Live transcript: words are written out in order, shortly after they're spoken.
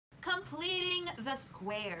completing the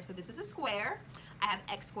square. So this is a square. I have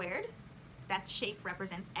x squared. That shape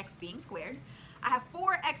represents x being squared. I have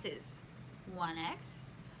 4 x's. 1x,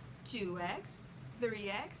 2x,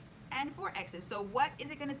 3x, and 4 x's. So what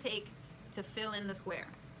is it going to take to fill in the square?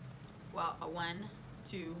 Well, a 1,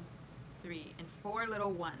 2, 3, and 4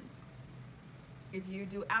 little ones. If you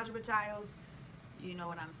do algebra tiles, you know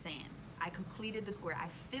what I'm saying. I completed the square. I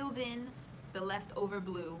filled in the leftover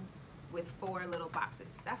blue with 4 little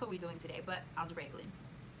boxes. That's what we're doing today, but algebraically.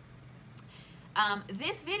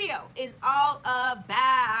 This video is all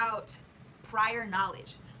about prior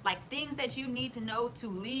knowledge, like things that you need to know to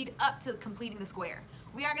lead up to completing the square.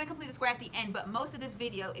 We are going to complete the square at the end, but most of this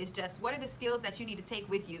video is just what are the skills that you need to take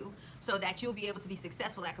with you so that you'll be able to be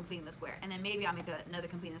successful at completing the square. And then maybe I'll make another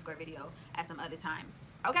completing the square video at some other time.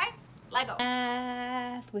 Okay? Let go.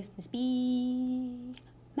 Math with Miss B.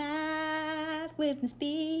 Math with Miss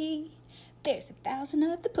B. There's 1,000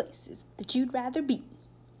 other places that you'd rather be,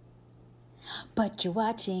 but you're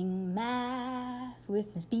watching Math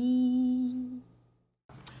with Miss B.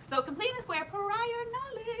 So completing the square, prior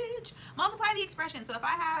knowledge. Multiply the expression. So if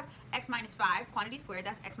I have x minus 5, quantity squared,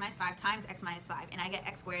 that's x minus 5 times x minus 5, and I get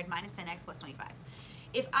x squared minus 10x plus 25.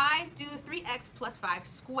 If I do 3x plus 5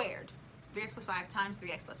 squared, so 3x plus 5 times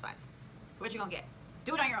 3x plus 5, what you gonna get?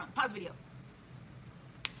 Do it on your own. Pause the video.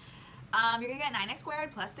 You're gonna get 9x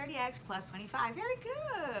squared plus 30x plus 25. Very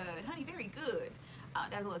good, honey, very good.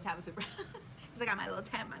 That's a little Tabitha Brown. Because I got my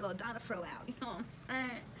little Donna Fro out, you know what I'm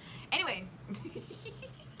saying? Anyway.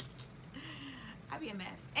 I'd be a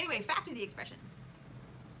mess. Anyway, factor the expression.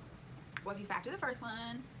 Well, if you factor the first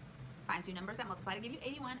one, find 2 numbers that multiply to give you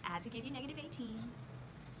 81, add to give you negative 18.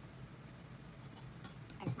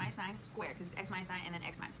 X minus 9 squared, because it's x minus 9 and then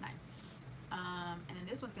x minus 9. And then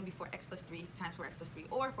this one's going to be 4x plus 3 times 4x plus 3,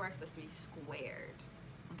 or 4x plus 3 squared.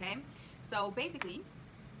 Okay? So basically,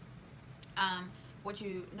 what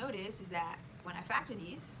you notice is that when I factor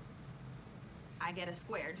these, I get a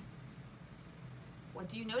squared. Well,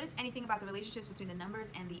 do you notice anything about the relationships between the numbers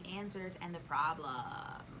and the answers and the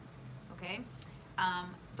problem? Okay?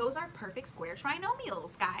 Those are perfect square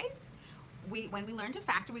trinomials, guys. When we learn to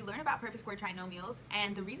factor, we learn about perfect square trinomials,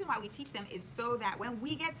 and the reason why we teach them is so that when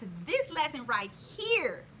we get to this lesson right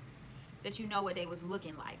here, that you know what they was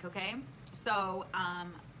looking like, okay? So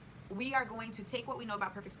we are going to take what we know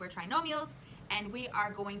about perfect square trinomials, and we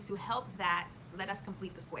are going to help that let us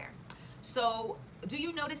complete the square. So do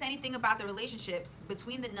you notice anything about the relationships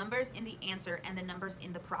between the numbers in the answer and the numbers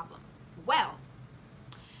in the problem? Well,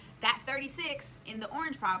 that 36 in the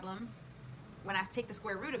orange problem, when I take the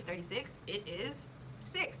square root of 36, it is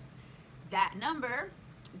 6. That number,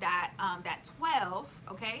 that 12,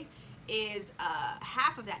 okay, is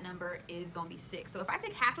half of that number is going to be 6. So if I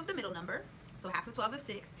take half of the middle number, so half of 12 is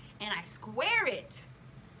 6, and I square it,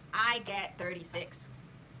 I get 36.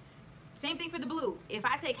 Same thing for the blue. If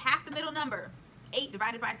I take half the middle number, 8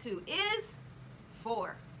 divided by 2 is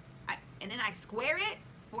 4. And then I square it,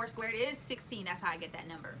 4 squared is 16. That's how I get that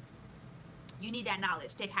number. You need that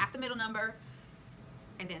knowledge. Take half the middle number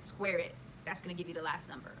and then square it. That's going to give you the last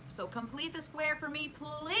number. So complete the square for me,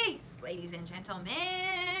 please, ladies and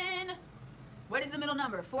gentlemen. What is the middle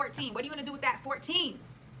number? 14. What are you going to do with that 14?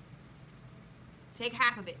 Take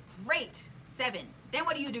half of it. Great. 7. Then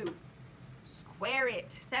what do? Square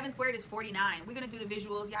it. 7 squared is 49. We're going to do the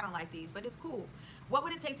visuals. Y'all don't like these, but it's cool. What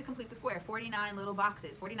would it take to complete the square? 49 little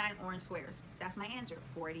boxes. 49 orange squares. That's my answer.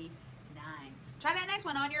 49. Try that next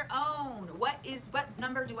one on your own. What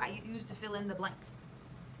number do I use to fill in the blank?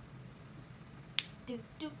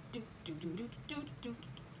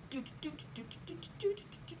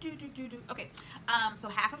 Okay. So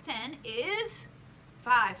half of 10 is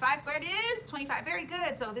 5. 5 squared is 25. Very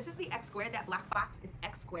good. So this is the x squared. That black box is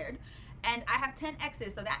x squared. And I have 10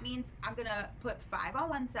 x's, so that means I'm going to put 5 on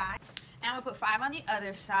one side, and I'm going to put 5 on the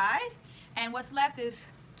other side, and what's left is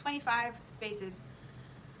 25 spaces.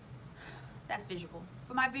 That's visual.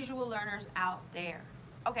 For my visual learners out there.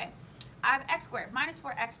 Okay, I have x squared minus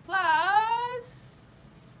 4x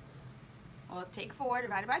plus, well, take 4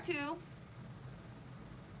 divided by 2,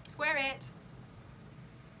 square it,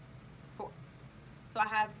 4. So I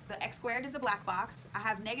have the x squared is the black box. I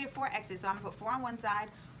have negative 4 x's, so I'm going to put 4 on one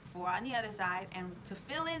side, 4 on the other side, and to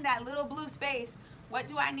fill in that little blue space, what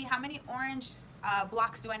do I need? How many orange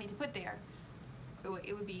blocks do I need to put there?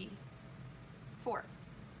 It would be 4.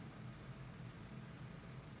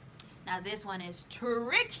 Now this one is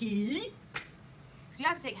tricky, because you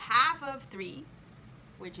have to take half of 3,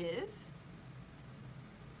 which is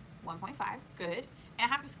 1.5, good, and I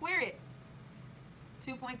have to square it,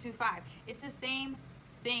 2.25. It's the same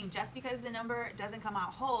thing. Just because the number doesn't come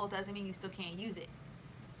out whole doesn't mean you still can't use it.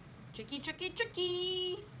 Tricky, tricky,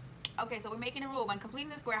 tricky. Okay, so we're making a rule. When completing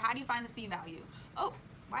the square, how do you find the C value? Oh,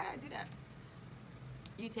 why did I do that?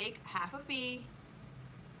 You take half of B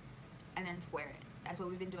and then square it. That's what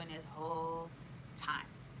we've been doing this whole time,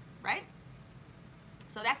 right?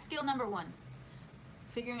 So that's skill number 1,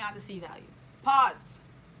 figuring out the C value. Pause.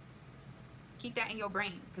 Keep that in your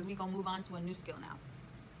brain because we're going to move on to a new skill now.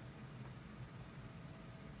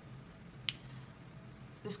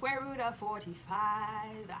 The square root of 45.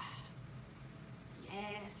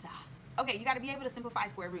 Yes. Okay, you got to be able to simplify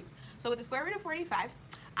square roots. So with the square root of 45,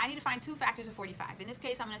 I need to find 2 factors of 45. In this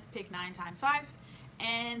case, I'm going to pick 9 times 5,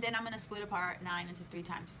 and then I'm going to split apart 9 into 3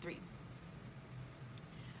 times 3.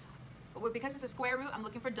 Well, because it's a square root, I'm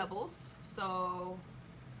looking for doubles. So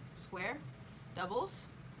square, doubles.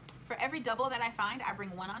 For every double that I find, I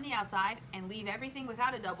bring 1 on the outside and leave everything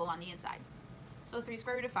without a double on the inside. So 3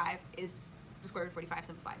 square root of 5 is the square root of 45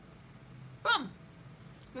 simplified. Boom!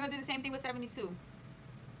 We're going to do the same thing with 72.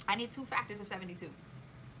 I need 2 factors of 72.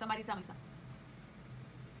 Somebody tell me something.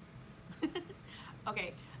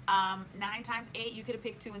 Okay, 9 times 8, you could have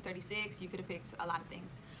picked 2 and 36. You could have picked a lot of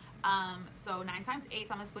things. So 9 times 8,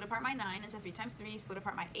 so I'm going to split apart my 9 into 3 times 3, split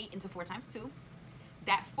apart my 8 into 4 times 2.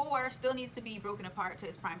 That 4 still needs to be broken apart to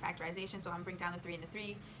its prime factorization, so I'm going to bring down the 3 and the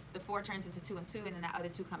 3. The 4 turns into 2 and 2, and then that other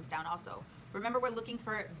 2 comes down also. Remember, we're looking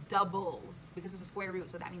for doubles because it's a square root,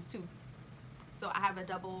 so that means 2. So I have a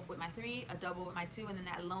double with my 3, a double with my 2, and then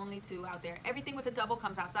that lonely 2 out there. Everything with a double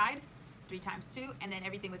comes outside, 3 times 2, and then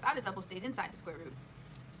everything without a double stays inside the square root.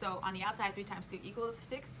 So on the outside, 3 times 2 equals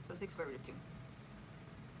 6, so 6 square root of 2.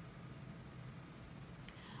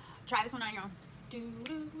 Try this one on your own.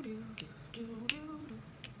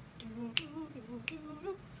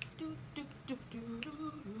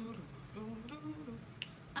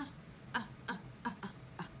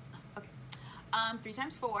 Okay. 3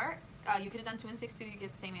 times 4. You could have done 2 and 6 too. You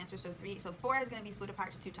get the same answer. So 3. So 4 is going to be split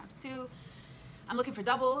apart to 2 times 2. I'm looking for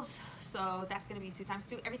doubles, so that's going to be 2 times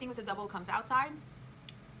 2. Everything with a double comes outside.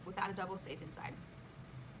 Without a double stays inside.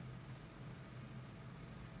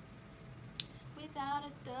 Without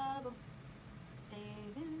a double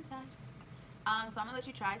stays inside. So I'm going to let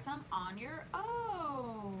you try some on your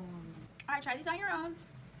own. Alright, try these on your own.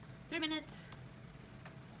 3 minutes.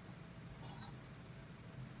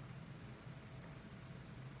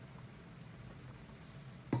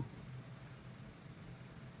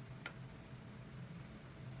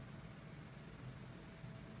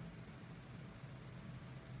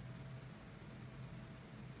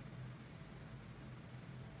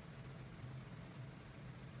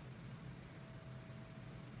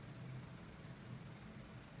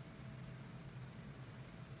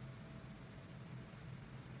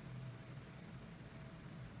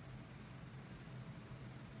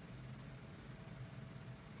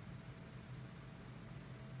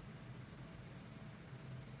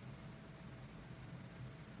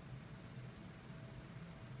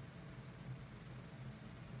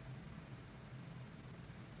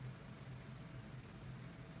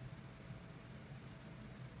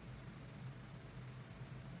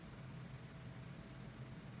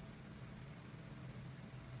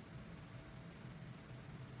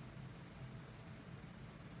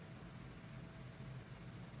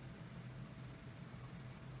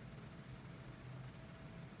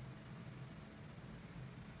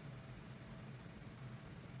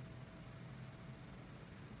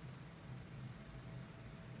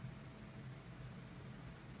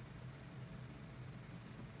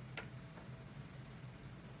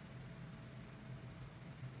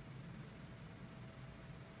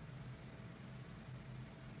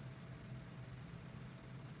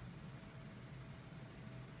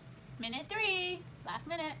 Minute 3. Last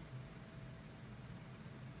minute.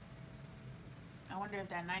 I wonder if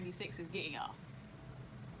that 96 is getting y'all.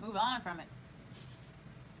 Move on from it.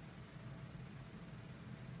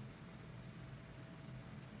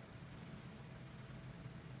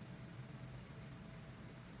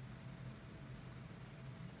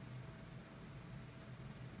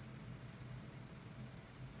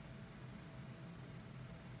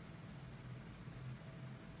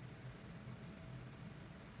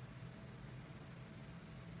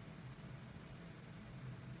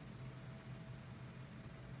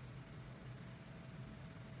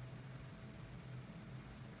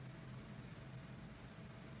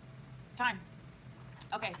 Time.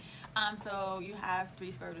 Okay, so you have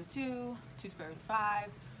 3 square root of 2, 2 square root of 5,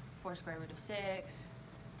 4 square root of 6,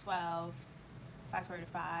 12, 5 square root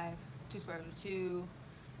of 5, 2 square root of 2,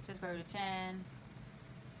 10 square root of 10,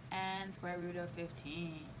 and square root of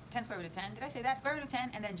 15. 10 square root of 10. Did I say that? Square root of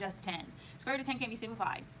 10 and then just 10. Square root of 10 can't be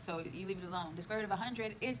simplified, so you leave it alone. The square root of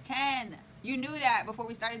 100 is 10. You knew that before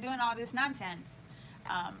we started doing all this nonsense.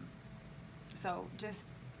 So just,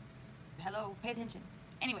 hello, pay attention.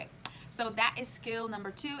 Anyway, so that is skill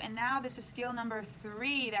number 2, and now this is skill number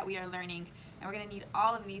 3 that we are learning, and we're going to need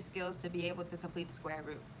all of these skills to be able to complete the square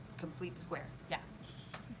root. Complete the square, yeah.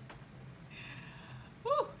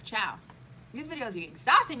 Woo, ciao. These videos be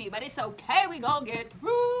exhausting me, but it's okay. We gonna get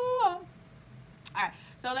through 'em. All right,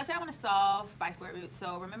 so let's say I want to solve by square roots.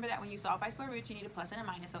 So remember that when you solve by square roots, you need a plus and a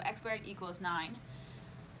minus. So x squared equals 9.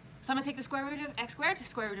 So I'm going to take the square root of x squared to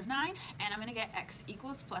square root of 9, and I'm going to get x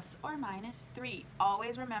equals plus or minus 3.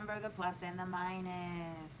 Always remember the plus and the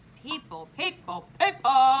minus. People, people,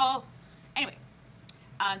 people. Anyway,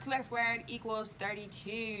 2x squared equals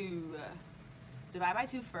 32. Divide by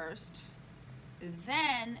 2 first.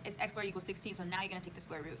 Then it's x squared equals 16, so now you're going to take the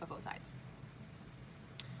square root of both sides.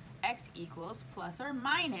 X equals plus or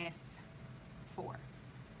minus 4.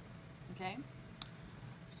 Okay?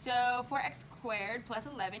 So 4x squared plus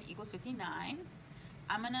 11 equals 59.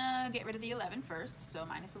 I'm going to get rid of the 11 first, so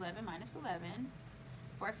minus 11 minus 11.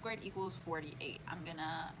 4x squared equals 48. I'm going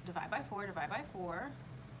to divide by 4, divide by 4.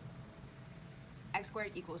 X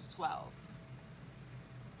squared equals 12.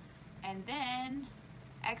 And then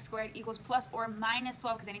x squared equals plus or minus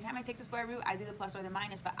 12, because anytime I take the square root, I do the plus or the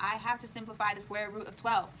minus, but I have to simplify the square root of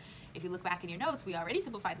 12. If you look back in your notes, we already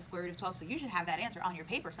simplified the square root of 12, so you should have that answer on your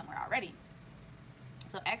paper somewhere already.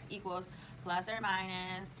 So x equals plus or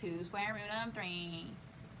minus 2 square root of 3.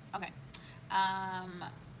 Okay.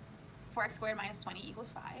 4x squared minus 20 equals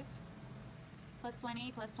 5. Plus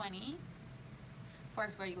 20 plus 20.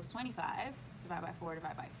 4x squared equals 25. Divide by 4,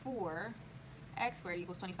 divide by 4. X squared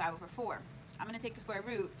equals 25 over 4. I'm going to take the square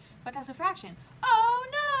root, but that's a fraction. Oh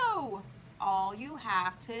no! All you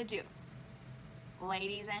have to do,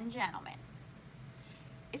 ladies and gentlemen,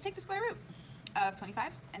 is take the square root of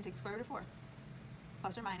 25 and take the square root of 4.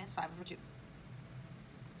 Plus or minus 5 over 2.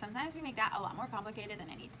 Sometimes we make that a lot more complicated than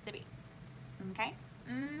it needs to be. Okay?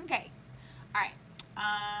 Okay. All right.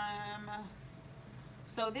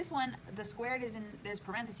 So this one, the squared is in, there's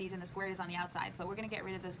parentheses, and the squared is on the outside. So we're going to get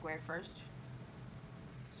rid of the squared first.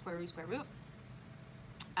 Square root, square root.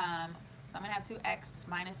 So I'm going to have 2x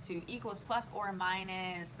minus 2 equals plus or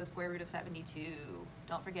minus the square root of 72.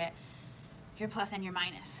 Don't forget your plus and your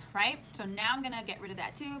minus, right? So now I'm going to get rid of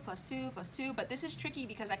that 2 plus 2 plus 2. But this is tricky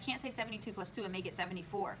because I can't say 72 plus 2 and make it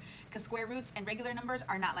 74, because square roots and regular numbers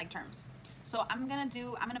are not like terms. So I'm going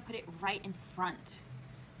to put it right in front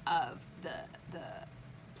of the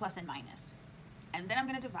plus and minus. And then I'm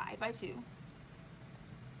going to divide by 2.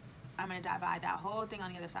 I'm going to divide that whole thing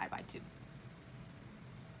on the other side by 2.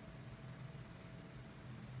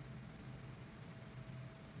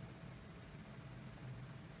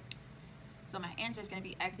 So my answer is going to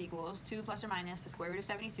be x equals 2 plus or minus the square root of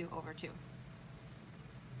 72 over 2.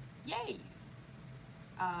 Yay!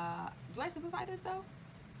 Do I simplify this though?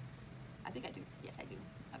 I think I do. Yes, I do.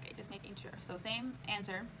 Okay, just making sure. So same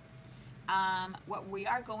answer. What we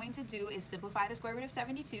are going to do is simplify the square root of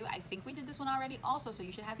 72. I think we did this one already also, so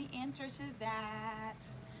you should have the answer to that.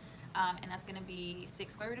 And that's going to be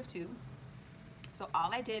 6 square root of 2. So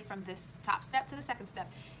all I did from this top step to the second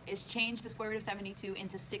step is change the square root of 72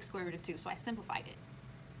 into 6 square root of 2. So I simplified it.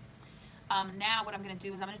 Now what I'm going to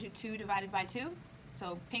do is I'm going to do 2 divided by 2.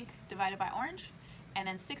 So pink divided by orange. And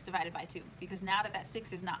then 6 divided by 2. Because now that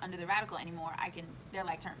 6 is not under the radical anymore, they're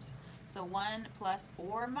like terms. So 1 plus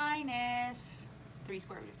or minus 3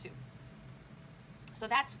 square root of 2. So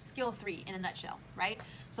that's skill 3 in a nutshell, right?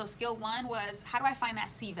 So skill 1 was, how do I find that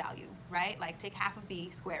C value, right? Like take half of B,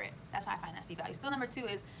 square it. That's how I find that C value. Skill number 2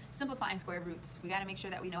 is simplifying square roots. We got to make sure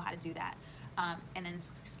that we know how to do that. And then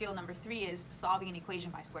skill number 3 is solving an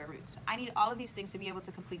equation by square roots. I need all of these things to be able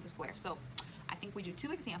to complete the square. So I think we do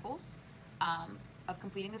 2 examples of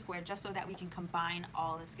completing the square just so that we can combine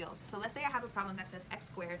all the skills. So let's say I have a problem that says x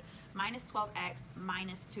squared minus 12x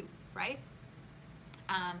minus 2, right?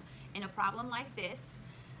 In a problem like this,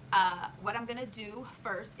 what I'm going to do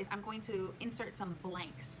first is I'm going to insert some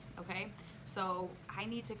blanks, okay? So I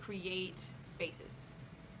need to create spaces.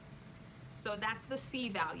 So that's the C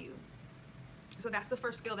value. So that's the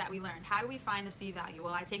first skill that we learned. How do we find the C value?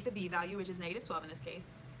 Well, I take the B value, which is negative 12 in this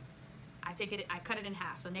case. I cut it in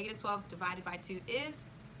half. So negative 12 divided by 2 is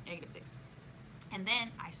negative 6. And then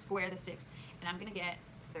I square the 6, and I'm going to get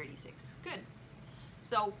 36. Good.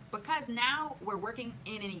 So because now we're working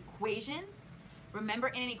in an equation, remember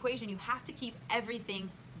in an equation you have to keep everything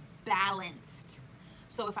balanced.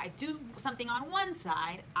 So if I do something on one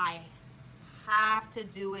side, I have to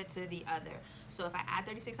do it to the other. So if I add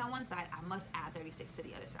 36 on one side, I must add 36 to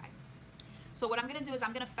the other side. So what I'm going to do is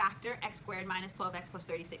I'm going to factor x squared minus 12x plus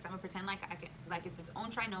 36. I'm going to pretend like it's its own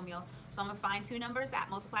trinomial. So I'm going to find two numbers that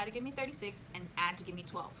multiply to give me 36 and add to give me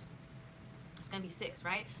 12. It's going to be 6,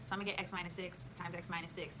 right? So I'm going to get x minus 6 times x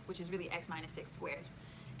minus 6, which is really x minus 6 squared.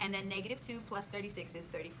 And then negative 2 plus 36 is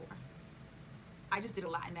 34. I just did a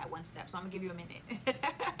lot in that one step, so I'm going to give you a minute.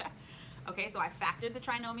 Okay, so I factored the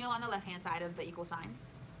trinomial on the left-hand side of the equal sign,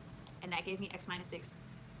 and that gave me x minus 6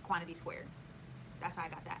 quantity squared. That's how I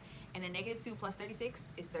got that. And then negative 2 plus 36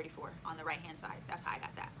 is 34 on the right-hand side. That's how I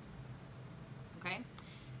got that. Okay?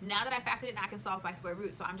 Now that I factored it, now I can solve by square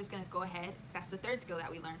root. So I'm just going to go ahead. That's the third skill that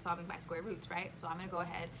we learned, solving by square roots, right? So I'm going to go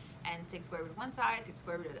ahead and take square root of one side, take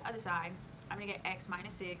square root of the other side. I'm going to get x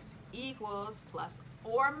minus 6 equals plus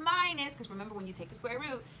or minus, because remember when you take the square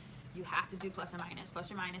root, you have to do plus or minus. Plus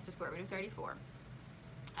or minus the square root of 34.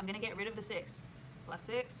 I'm going to get rid of the 6. Plus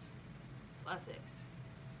 6, plus 6.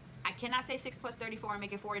 I cannot say 6 plus 34 and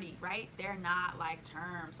make it 40, right? They're not like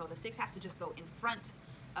terms. So the 6 has to just go in front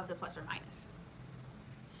of the plus or minus.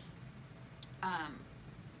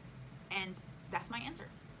 And that's my answer.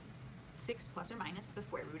 6 plus or minus the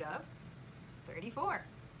square root of 34.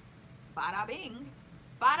 Bada bing.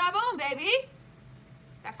 Bada boom, baby.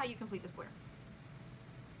 That's how you complete the square.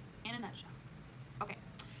 In a nutshell. Okay.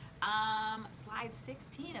 Slide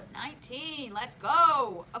 16 of 19. Let's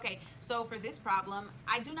go. Okay, so for this problem,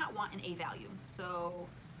 I do not want an a value. So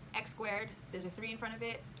x squared, there's a 3 in front of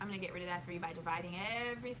it. I'm going to get rid of that 3 by dividing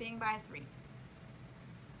everything by 3.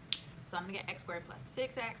 So I'm going to get x squared plus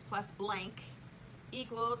 6x plus blank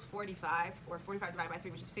equals 45, or 45 divided by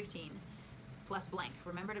 3, which is 15, plus blank.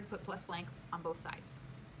 Remember to put plus blank on both sides.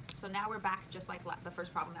 So now we're back just like the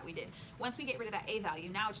first problem that we did. Once we get rid of that a value,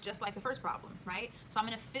 now it's just like the first problem, right? So I'm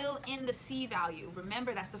going to fill in the c value.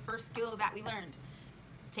 Remember, that's the first skill that we learned.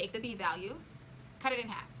 Take the b value, cut it in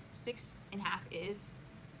half. 6 in half is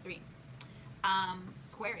 3.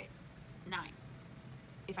 Square it, 9.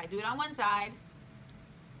 If I do it on one side,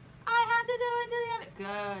 I have to do it to the other.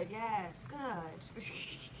 Good, yes, good.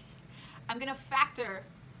 I'm going to factor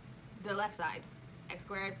the left side. X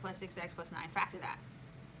squared plus 6x plus 9. Factor that.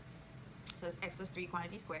 So it's x plus 3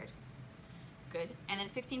 quantity squared. Good. And then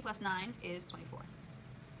 15 plus 9 is 24.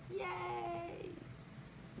 Yay!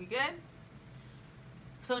 We good?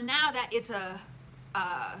 So now that it's a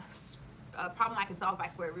problem I can solve by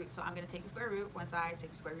square root. So I'm going to take the square root one side,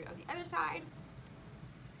 take the square root of the other side.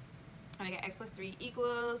 I'm going to get x plus 3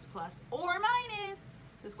 equals plus or minus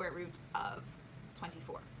the square root of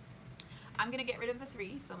 24. I'm going to get rid of the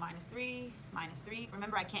 3, so minus 3, minus 3.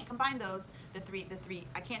 Remember, I can't combine those, the 3,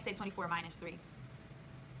 I can't say 24 minus 3.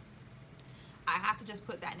 I have to just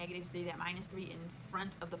put that negative 3, that minus 3 in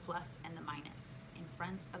front of the plus and the minus. In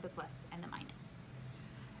front of the plus and the minus.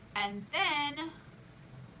 And then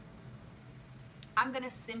I'm going to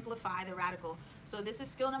simplify the radical. So this is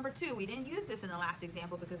skill number 2. We didn't use this in the last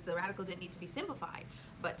example because the radical didn't need to be simplified.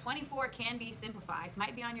 But 24 can be simplified.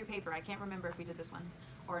 Might be on your paper. I can't remember if we did this one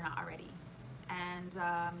or not already. And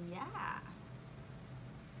yeah.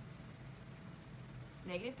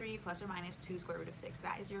 Negative 3 plus or minus 2 square root of 6.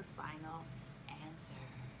 That is your final answer.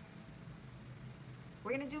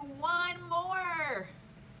 We're going to do one more.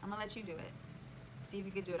 I'm going to let you do it. See if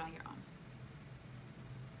you could do it on your own.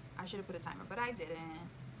 I should have put a timer, but I didn't.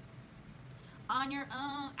 On your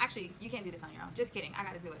own. Actually, you can't do this on your own. Just kidding. I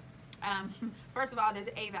got to do it. First of all, there's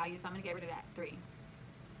an a value, so I'm going to get rid of that. 3.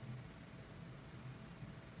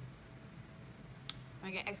 I'm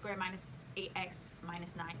going to get x squared minus 8x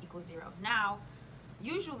minus 9 equals 0. Now,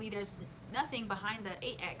 usually there's nothing behind the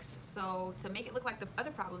 8x, so to make it look like the other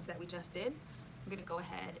problems that we just did, I'm going to go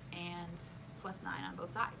ahead and plus 9 on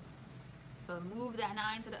both sides. So move that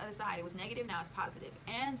 9 to the other side. It was negative, now it's positive.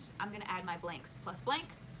 And I'm going to add my blanks. Plus blank,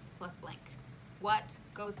 plus blank. What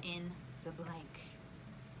goes in the blank?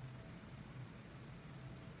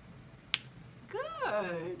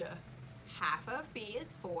 Good. Half of b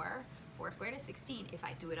is 4. 4 squared is 16. If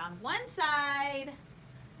I do it on one side,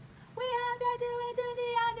 we have to do it to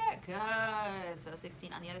the other. Good. So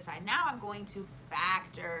 16 on the other side. Now I'm going to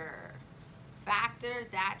factor. Factor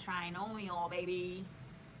that trinomial, baby.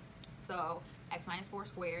 So x minus 4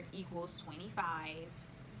 squared equals 25.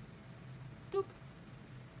 Doop.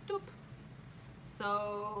 Doop.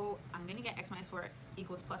 So I'm going to get x minus 4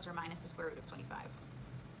 equals plus or minus the square root of 25.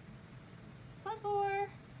 Plus 4.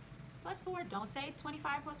 Plus 4. Don't say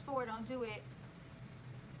 25 plus 4. Don't do it.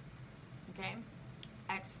 Okay?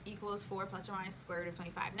 X equals 4 plus or minus the square root of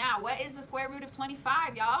 25. Now, what is the square root of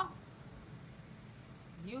 25, y'all?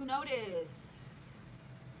 You notice.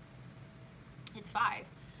 It's 5.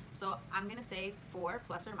 So I'm gonna say 4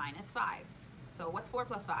 plus or minus 5. So what's 4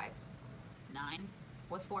 plus 5? 9.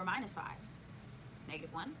 What's 4 minus 5?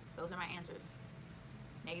 -1. Those are my answers.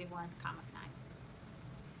 -1, comma 9.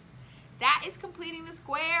 That is completing the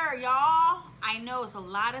square, y'all. I know it's a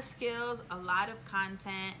lot of skills, a lot of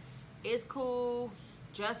content. It's cool.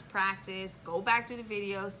 Just practice. Go back to the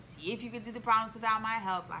videos. See if you can do the problems without my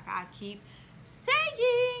help, like I keep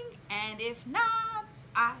saying. And if not,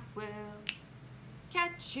 I will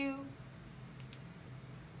catch you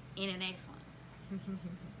in the next one.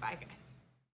 Bye, guys.